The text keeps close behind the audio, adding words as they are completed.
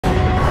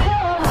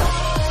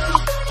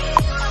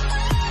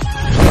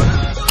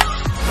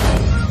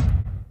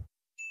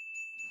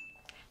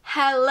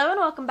Hello and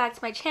welcome back to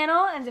my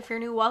channel, and if you're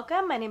new,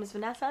 welcome. My name is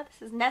Vanessa.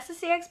 This is Nessa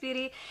CX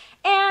Beauty,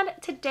 and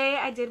today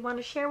I did want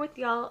to share with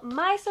y'all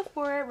my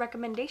Sephora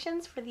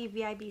recommendations for the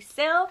VIB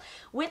sale.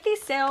 With the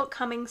sale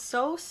coming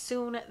so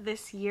soon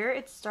this year,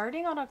 it's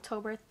starting on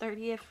October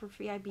 30th for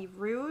VIB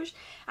Rouge.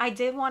 I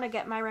did want to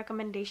get my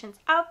recommendations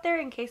out there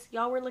in case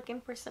y'all were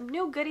looking for some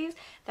new goodies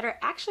that are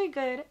actually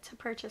good to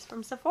purchase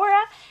from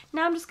Sephora.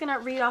 Now I'm just gonna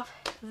read off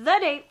the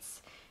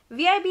dates.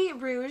 VIB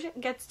Rouge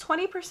gets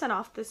 20%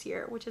 off this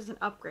year, which is an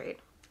upgrade.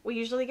 We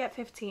usually get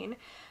 15%.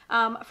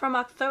 From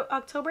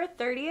October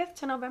 30th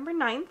to November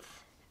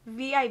 9th,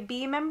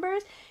 VIB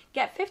members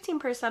get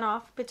 15%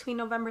 off between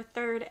November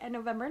 3rd and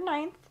November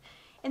 9th.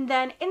 And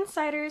then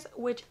insiders,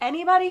 which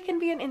anybody can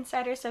be an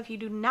insider, so if you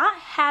do not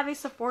have a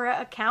Sephora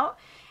account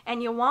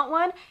and you want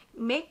one,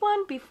 make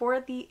one before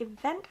the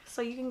event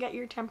so you can get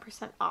your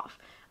 10% off.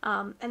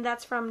 And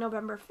that's from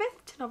November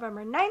 5th to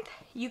November 9th.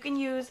 You can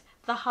use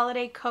the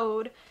holiday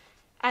code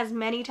as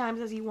many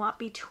times as you want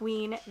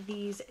between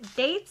these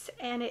dates,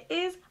 and it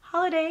is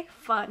holiday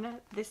fun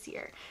this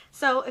year.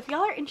 So if y'all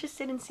are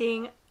interested in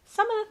seeing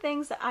some of the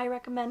things that I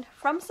recommend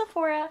from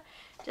Sephora,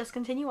 just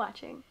continue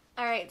watching.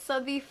 Alright, so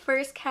the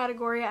first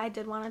category I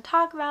did want to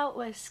talk about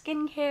was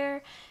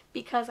skincare,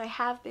 because I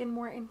have been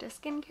more into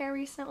skincare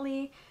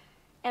recently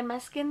and my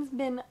skin's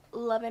been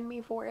loving me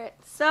for it.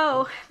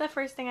 So the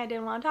first thing I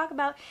did want to talk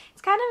about,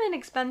 it's kind of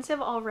inexpensive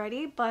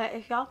already, but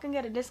if y'all can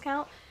get a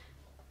discount,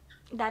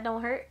 that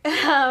don't hurt.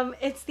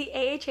 It's the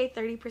AHA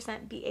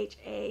 30%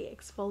 BHA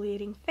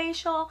exfoliating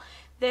facial.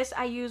 This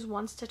I use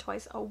once to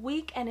twice a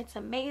week and it's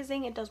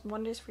amazing. It does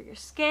wonders for your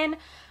skin.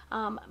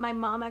 My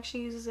mom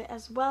actually uses it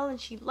as well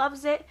and she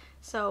loves it.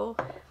 So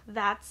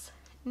that's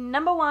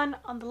number one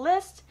on the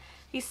list.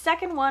 The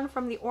second one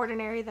from The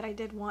Ordinary that I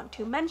did want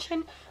to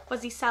mention was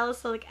the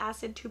salicylic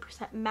acid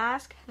 2%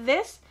 mask.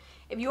 This,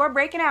 if you are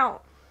breaking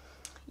out,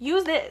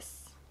 use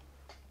this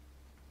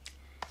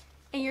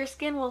and your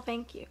skin will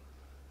thank you.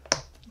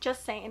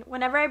 Just saying,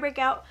 whenever I break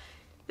out,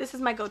 this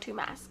is my go-to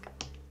mask.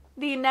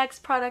 The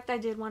next product I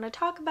did want to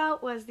talk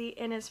about was the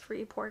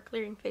Innisfree Pore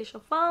Clearing Facial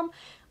Foam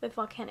with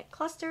volcanic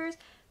clusters.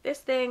 This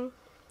thing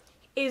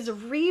is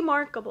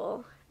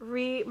remarkable.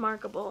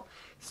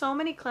 So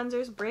many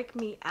cleansers break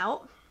me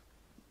out.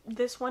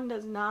 This one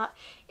does not.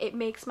 It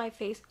makes my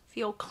face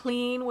feel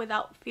clean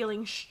without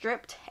feeling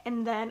stripped,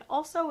 and then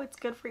also it's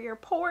good for your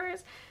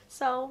pores.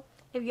 So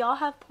if y'all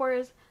have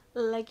pores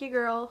like your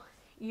girl,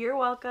 you're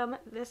welcome.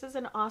 This is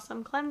an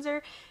awesome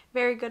cleanser,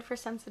 very good for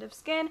sensitive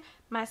skin.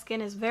 My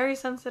skin is very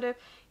sensitive.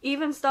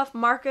 Even stuff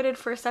marketed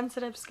for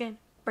sensitive skin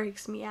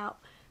breaks me out.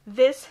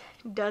 This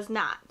does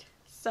not,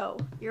 so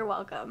you're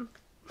welcome.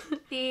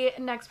 The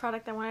next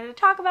product I wanted to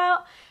talk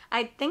about,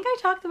 I think I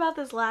talked about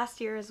this last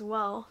year as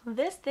well.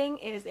 This thing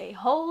is a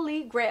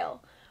holy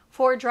grail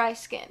for dry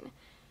skin.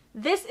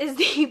 This is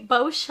the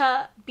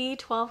Boscia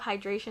B12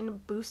 Hydration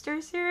Booster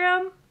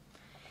Serum.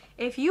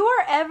 If you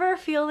are ever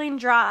feeling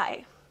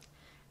dry,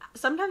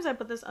 sometimes I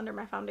put this under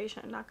my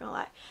foundation, I'm not gonna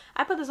lie.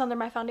 I put this under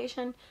my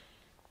foundation.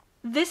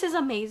 This is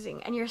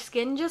amazing, and your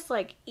skin just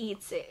like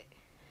eats it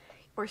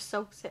or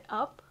soaks it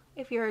up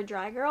if you're a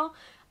dry girl.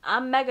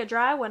 I'm mega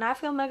dry. When I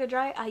feel mega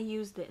dry, I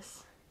use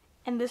this.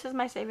 And this is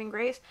my saving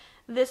grace.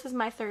 This is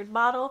my third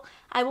bottle.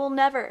 I will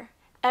never,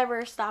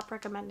 ever stop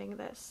recommending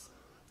this.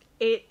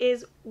 It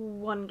is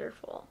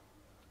wonderful.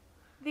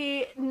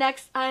 The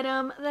next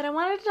item that I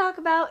wanted to talk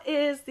about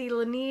is the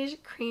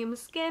Laneige Cream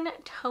Skin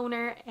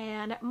Toner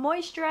and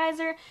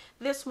Moisturizer.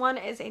 This one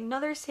is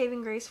another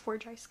saving grace for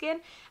dry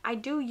skin. I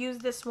do use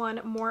this one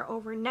more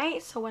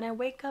overnight, so when I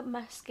wake up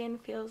my skin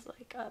feels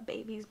like a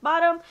baby's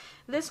bottom.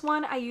 This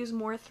one I use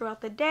more throughout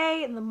the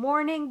day, in the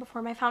morning,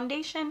 before my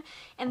foundation,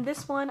 and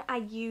this one I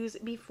use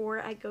before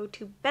I go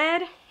to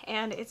bed,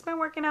 and it's been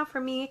working out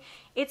for me.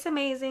 It's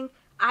amazing.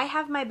 I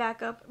have my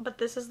backup, but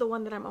this is the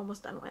one that I'm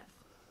almost done with.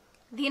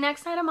 The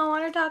next item I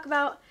want to talk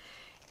about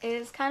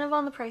is kind of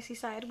on the pricey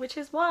side, which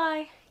is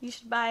why you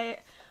should buy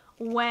it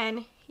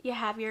when you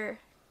have your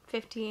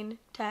 15,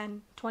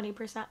 10,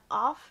 20%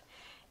 off.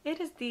 It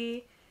is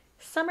the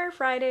Summer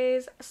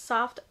Fridays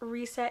Soft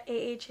Reset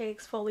AHA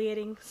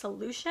Exfoliating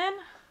Solution.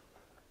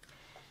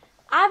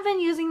 I've been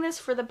using this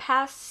for the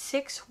past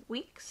 6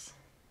 weeks,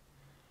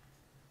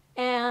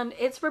 and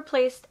it's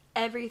replaced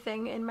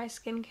everything in my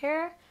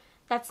skincare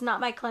that's not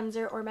my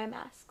cleanser or my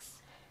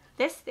masks.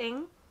 This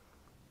thing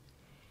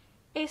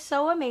is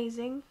so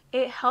amazing.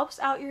 It helps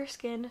out your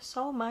skin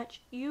so much.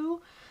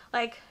 You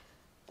like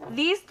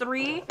these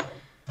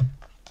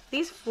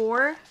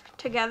four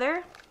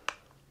together.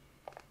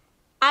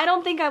 I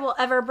don't think I will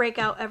ever break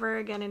out ever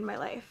again in my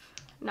life,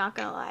 not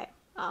gonna lie.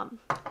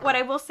 What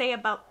I will say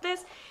about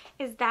this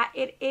is that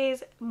it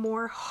is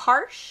more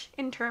harsh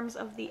in terms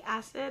of the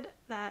acid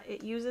that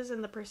it uses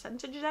and the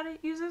percentage that it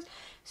uses.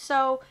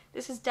 So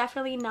this is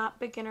definitely not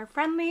beginner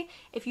friendly.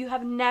 If you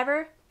have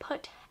never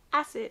put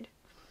acid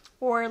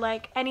or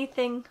like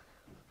anything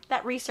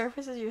that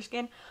resurfaces your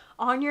skin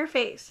on your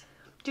face,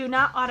 do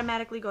not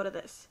automatically go to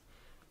this.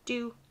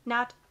 Do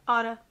not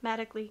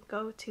automatically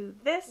go to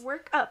this.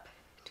 Work up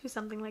to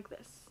something like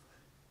this.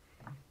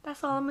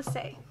 That's all I'm gonna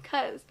say.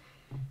 Because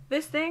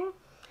this thing,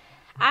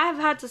 I've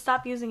had to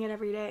stop using it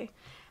every day.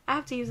 I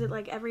have to use it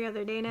like every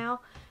other day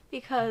now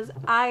because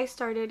I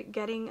started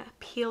getting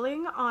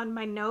peeling on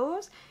my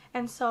nose,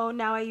 and so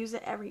now I use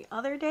it every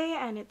other day,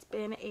 and it's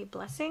been a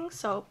blessing.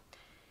 So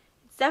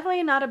it's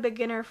definitely not a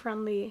beginner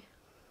friendly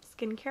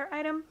skincare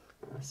item,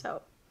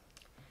 so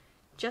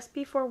just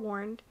be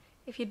forewarned.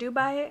 If you do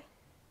buy it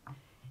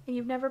and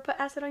you've never put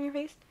acid on your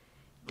face,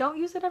 don't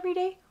use it every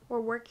day or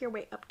work your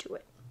way up to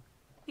it.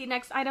 The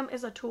next item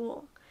is a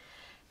tool.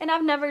 And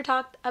I've never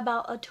talked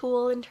about a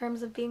tool in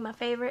terms of being my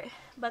favorite,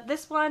 but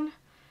this one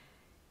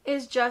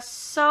is just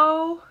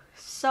so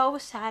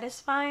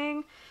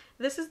satisfying.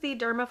 This is the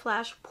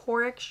Dermaflash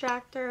Pore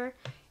Extractor.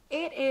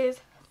 It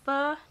is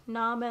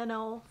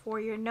phenomenal for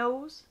your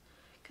nose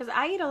because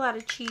I eat a lot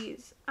of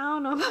cheese. I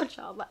don't know about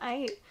y'all, but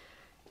I eat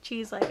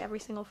cheese like every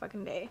single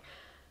fucking day.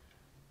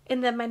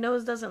 And then my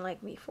nose doesn't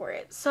like me for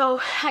it. So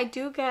I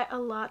do get a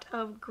lot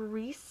of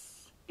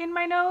grease in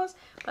my nose,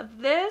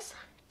 but this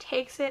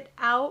takes it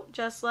out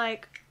just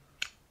like,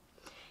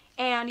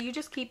 and you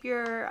just keep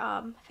your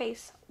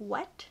face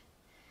wet,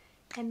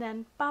 and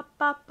then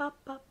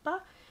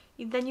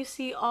then you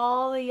see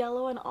all the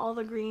yellow and all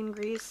the green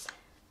grease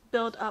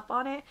build up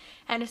on it,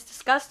 and it's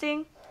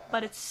disgusting,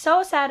 but it's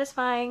so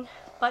satisfying.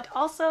 But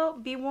also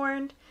be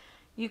warned,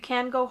 you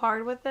can go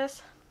hard with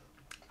this.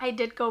 I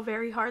did go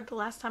very hard the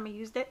last time I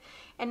used it,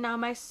 and now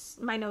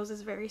my nose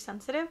is very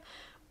sensitive,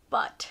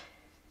 but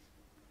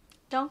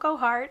don't go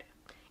hard.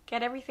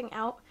 Get everything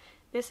out.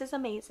 This is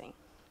amazing.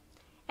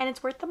 And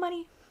it's worth the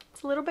money.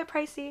 It's a little bit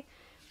pricey,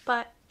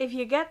 but if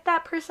you get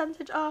that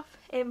percentage off,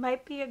 it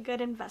might be a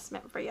good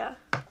investment for you.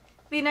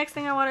 The next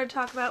thing I want to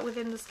talk about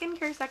within the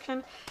skincare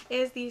section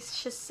is these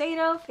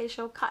Shiseido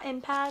facial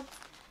cotton pads.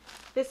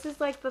 This is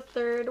like the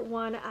third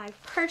one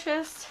I've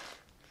purchased.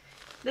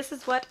 This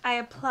is what I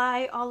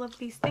apply all of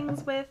these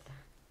things with.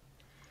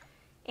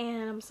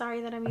 And I'm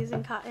sorry that I'm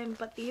using cotton,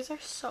 but these are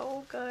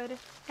so good.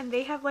 And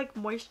they have like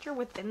moisture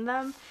within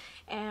them.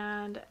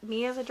 And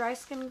me as a dry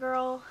skin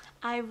girl,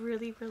 I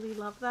really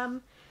love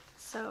them.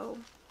 So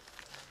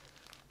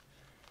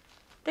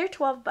they're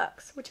 12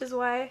 bucks, which is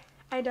why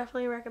I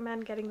definitely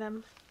recommend getting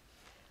them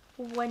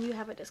when you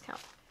have a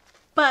discount.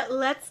 But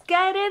let's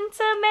get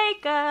into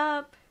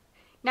makeup.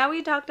 Now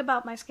we talked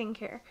about my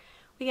skincare.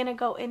 We're gonna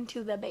go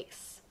into the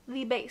base.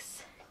 The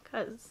base,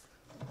 because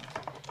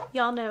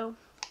y'all know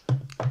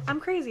I'm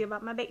crazy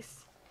about my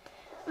base.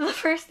 The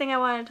first thing I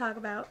want to talk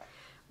about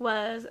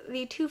was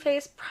the Too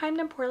Faced Primed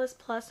and Poreless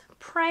Plus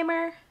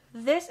Primer.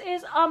 This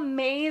is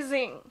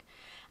amazing.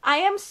 I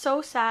am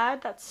so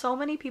sad that so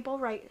many people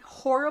write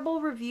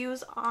horrible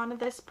reviews on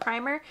this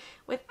primer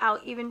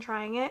without even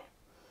trying it,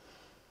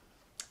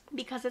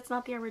 because it's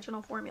not the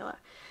original formula.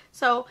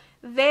 So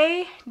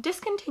they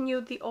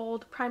discontinued the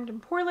old Primed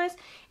and Poreless,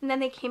 and then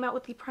they came out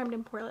with the Primed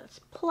and Poreless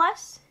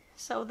Plus.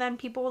 So then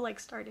people like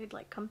started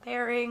like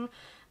comparing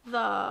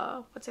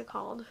the, what's it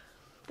called,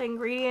 the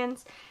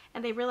ingredients,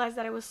 and they realized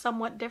that it was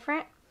somewhat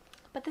different.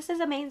 But this is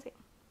amazing,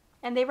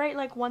 and they write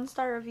like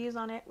 1-star reviews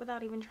on it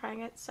without even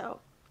trying it. So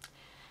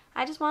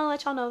I just want to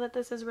let y'all know that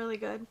this is really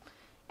good,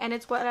 and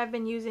it's what I've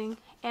been using,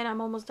 and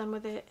I'm almost done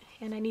with it,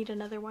 and I need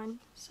another one.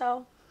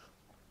 So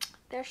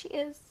there she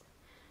is.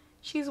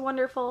 She's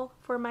wonderful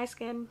for my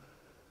skin,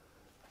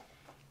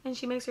 and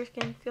she makes your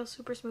skin feel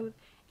super smooth,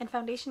 and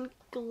foundation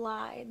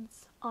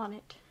glides on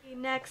it. The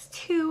next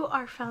two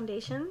are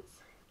foundations.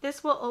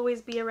 This will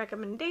always be a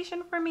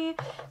recommendation for me.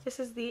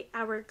 This is the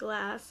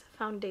Hourglass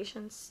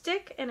Foundation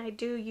Stick, and I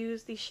do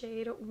use the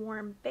shade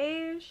Warm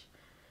Beige.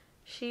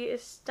 She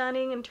is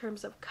stunning in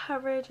terms of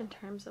coverage, in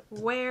terms of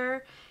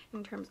wear,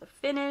 in terms of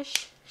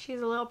finish.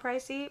 She's a little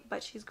pricey,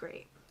 but she's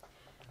great.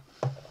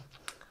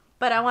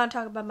 But I want to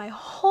talk about my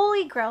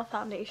holy grail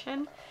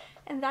foundation,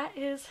 and that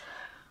is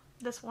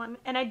this one.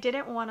 And I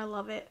didn't want to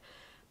love it,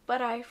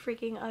 but I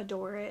freaking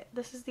adore it.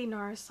 This is the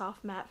NARS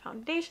Soft Matte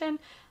Foundation.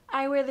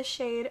 I wear the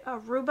shade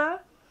Aruba,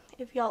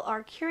 if y'all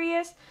are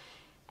curious,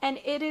 and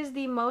it is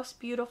the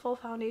most beautiful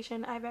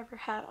foundation I've ever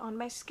had on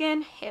my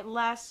skin. It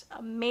lasts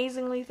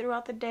amazingly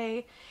throughout the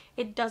day.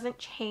 It doesn't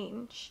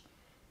change,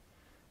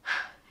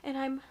 and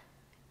I'm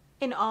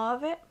in awe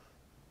of it.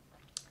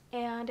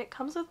 And it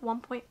comes with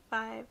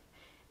 1.5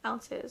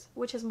 ounces,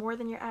 which is more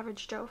than your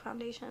average Joe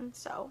foundation.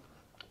 So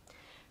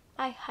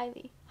I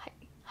highly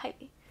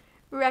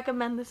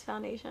recommend this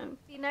foundation.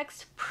 The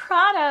next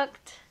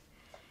product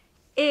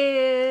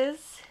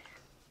is,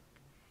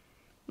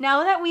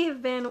 now that we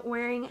have been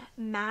wearing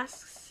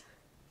masks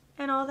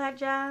and all that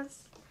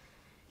jazz,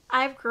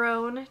 I've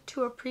grown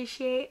to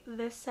appreciate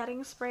this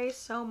setting spray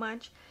so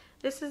much.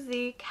 This is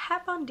the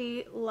Kat Von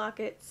D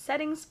Lock-It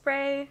Setting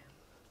Spray.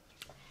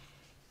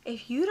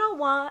 If you don't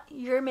want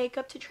your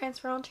makeup to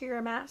transfer onto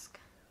your mask,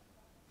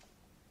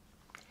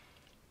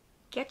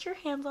 get your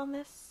hands on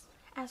this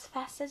as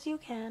fast as you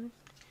can.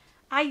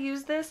 I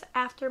use this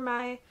after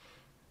my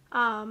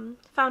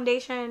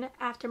foundation,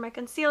 after my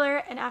concealer,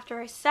 and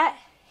after I set.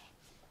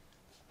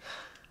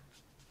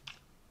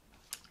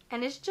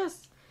 And it's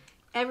just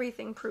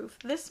everything proof.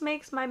 This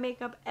makes my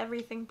makeup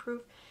everything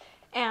proof.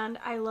 and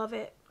I love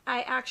it.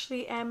 I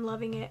actually am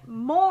loving it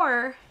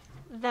more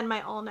than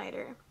my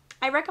all-nighter.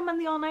 I recommend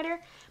the all-nighter,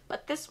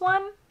 but this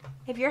one,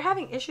 if you're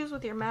having issues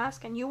with your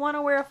mask and you want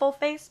to wear a full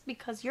face,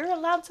 because you're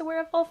allowed to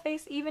wear a full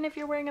face even if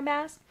you're wearing a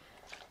mask,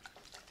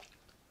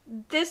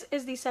 this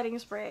is the setting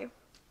spray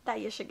that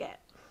you should get.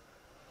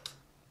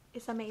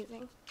 It's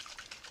amazing.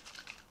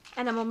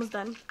 And I'm almost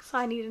done, so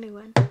I need a new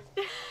one.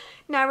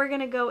 Now we're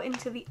gonna go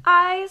into the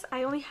eyes.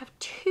 I only have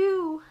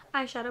 2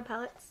 eyeshadow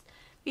palettes.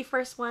 The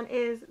first one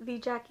is the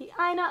Jackie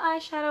Aina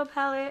eyeshadow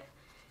palette.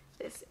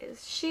 This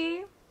is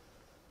she.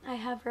 I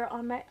have her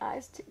on my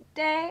eyes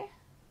today.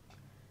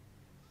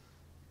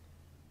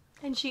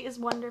 And she is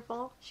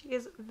wonderful. She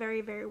is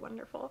very, very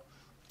wonderful.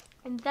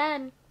 And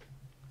then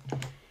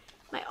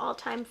my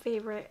all-time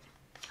favorite,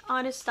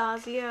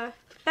 Anastasia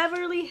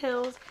Beverly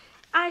Hills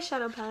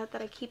eyeshadow palette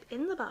that I keep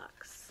in the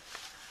box.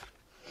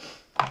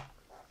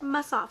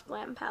 My Soft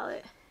Glam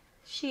palette.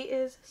 She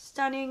is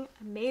stunning,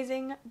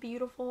 amazing,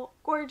 beautiful,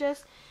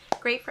 gorgeous,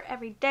 great for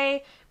every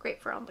day,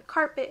 great for on the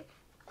carpet,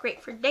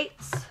 great for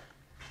dates.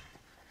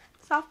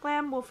 Soft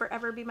Glam will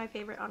forever be my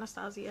favorite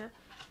Anastasia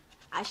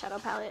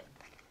eyeshadow palette.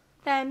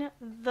 Then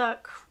the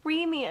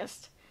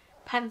creamiest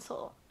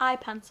pencil, eye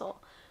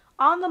pencil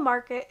on the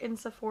market in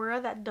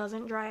Sephora that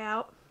doesn't dry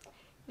out,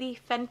 the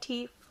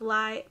Fenty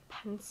Fly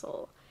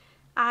Pencil.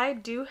 I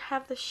do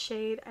have the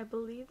shade, I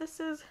believe this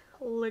is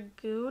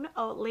Lagoon,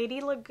 oh,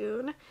 Lady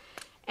Lagoon,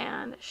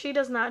 and she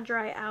does not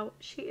dry out.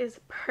 She is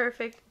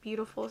perfect,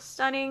 beautiful,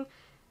 stunning,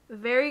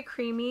 very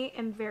creamy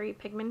and very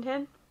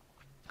pigmented.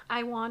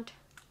 I want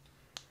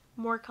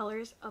more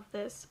colors of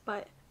this,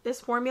 but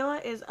this formula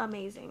is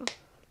amazing.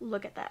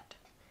 Look at that.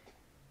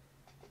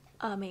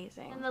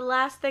 Amazing. And the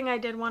last thing I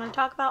did want to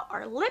talk about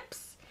are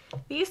lips.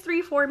 These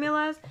 3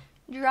 formulas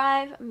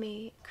drive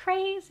me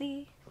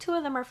crazy. 2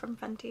 of them are from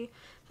Fenty.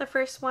 The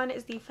first one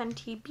is the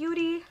Fenty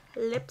Beauty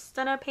Lip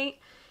Stunner Paint,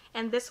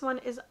 and this one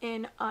is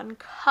in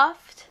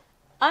Uncuffed.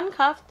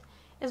 Uncuffed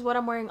is what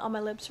I'm wearing on my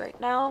lips right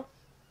now.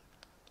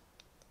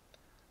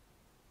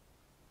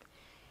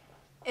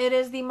 It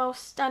is the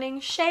most stunning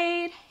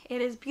shade.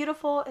 It is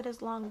beautiful. It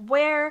is long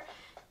wear.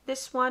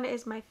 This one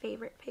is my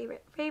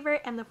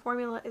favorite, and the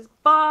formula is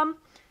bomb.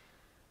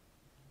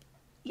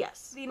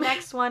 Yes. The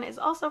next one is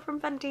also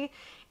from Fenty.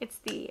 It's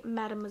the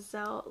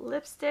Mademoiselle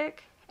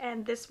lipstick,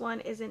 and this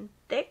one is in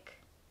Thick.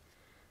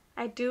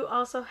 I do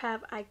also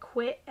have I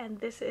Quit, and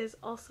this is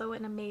also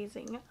an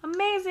amazing,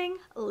 amazing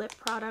lip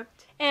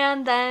product.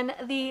 And then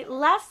the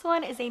last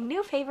one is a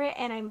new favorite,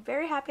 and I'm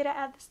very happy to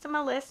add this to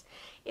my list.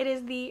 It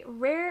is the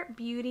Rare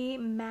Beauty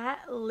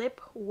Matte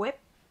Lip Whip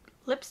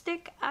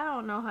lipstick. I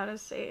don't know how to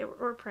say it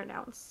or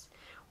pronounce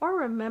or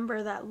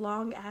remember that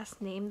long ass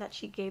name that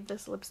she gave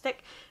this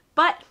lipstick,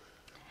 but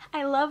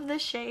I love the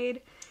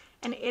shade,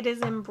 and it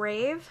is in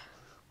Brave.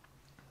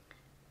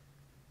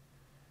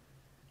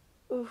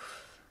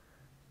 Oof.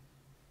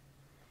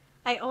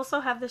 I also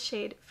have the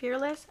shade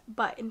Fearless,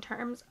 but in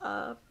terms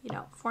of, you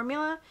know,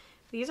 formula,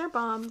 these are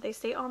bomb. They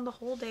stay on the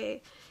whole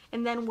day,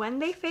 and then when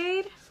they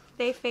fade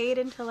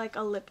into like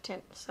a lip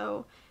tint.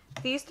 So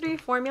these 3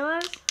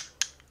 formulas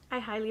I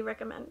highly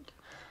recommend.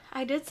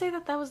 I did say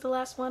that was the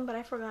last one, but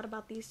I forgot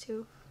about these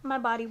 2. My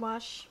body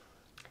wash.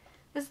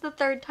 This is the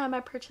 3rd time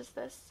I purchased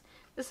this.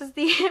 This is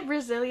the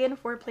Brazilian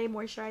Foreplay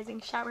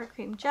Moisturizing Shower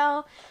Cream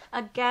Gel.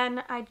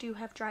 Again, I do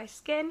have dry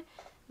skin.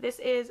 This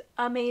is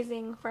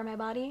amazing for my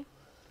body,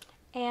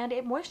 and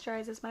it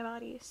moisturizes my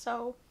body,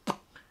 so,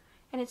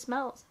 and it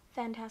smells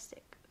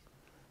fantastic.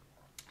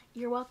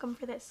 You're welcome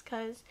for this,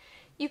 because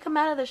you come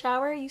out of the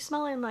shower, you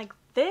smelling like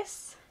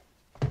this.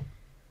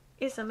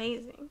 It's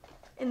amazing.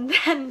 And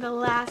then the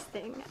last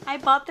thing, I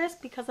bought this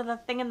because of the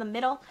thing in the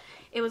middle.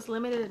 It was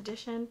limited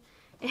edition.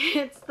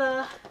 It's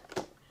the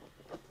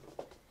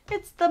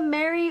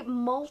Mary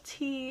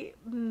Multi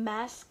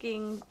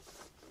Masking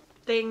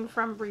thing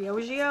from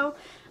Briogeo.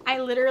 I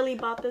literally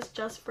bought this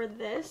just for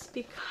this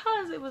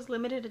because it was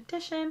limited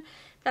edition.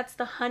 That's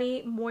the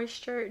Honey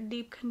Moisture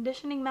Deep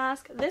Conditioning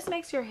Mask. This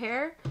makes your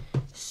hair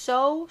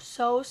so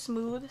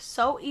smooth,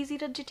 so easy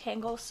to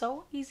detangle,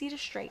 so easy to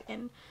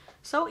straighten,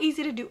 so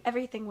easy to do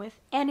everything with,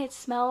 and it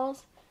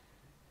smells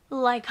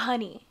like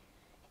honey.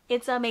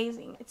 It's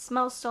amazing. It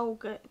smells so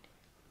good.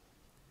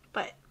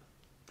 But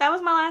that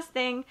was my last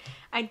thing.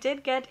 I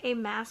did get a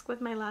mask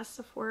with my last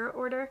Sephora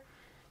order.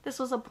 This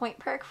was a point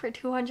perk for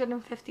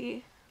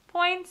 250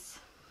 points.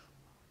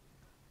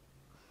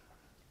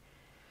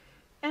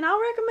 And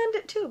I'll recommend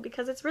it too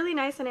because it's really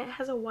nice and it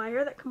has a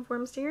wire that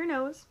conforms to your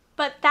nose.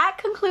 But that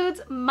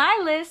concludes my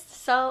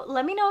list. So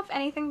let me know if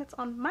anything that's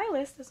on my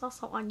list is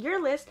also on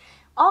your list.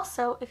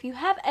 Also, if you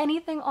have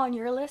anything on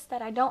your list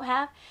that I don't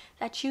have,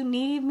 that you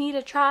need me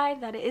to try,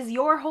 that is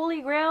your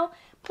holy grail,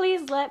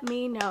 please let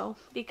me know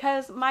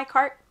because my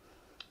cart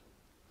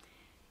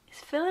is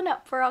filling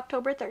up for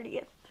October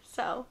 30th.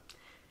 So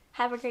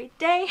have a great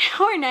day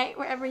or night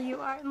wherever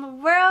you are in the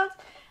world.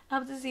 I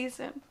hope to see you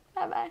soon.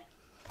 Bye bye.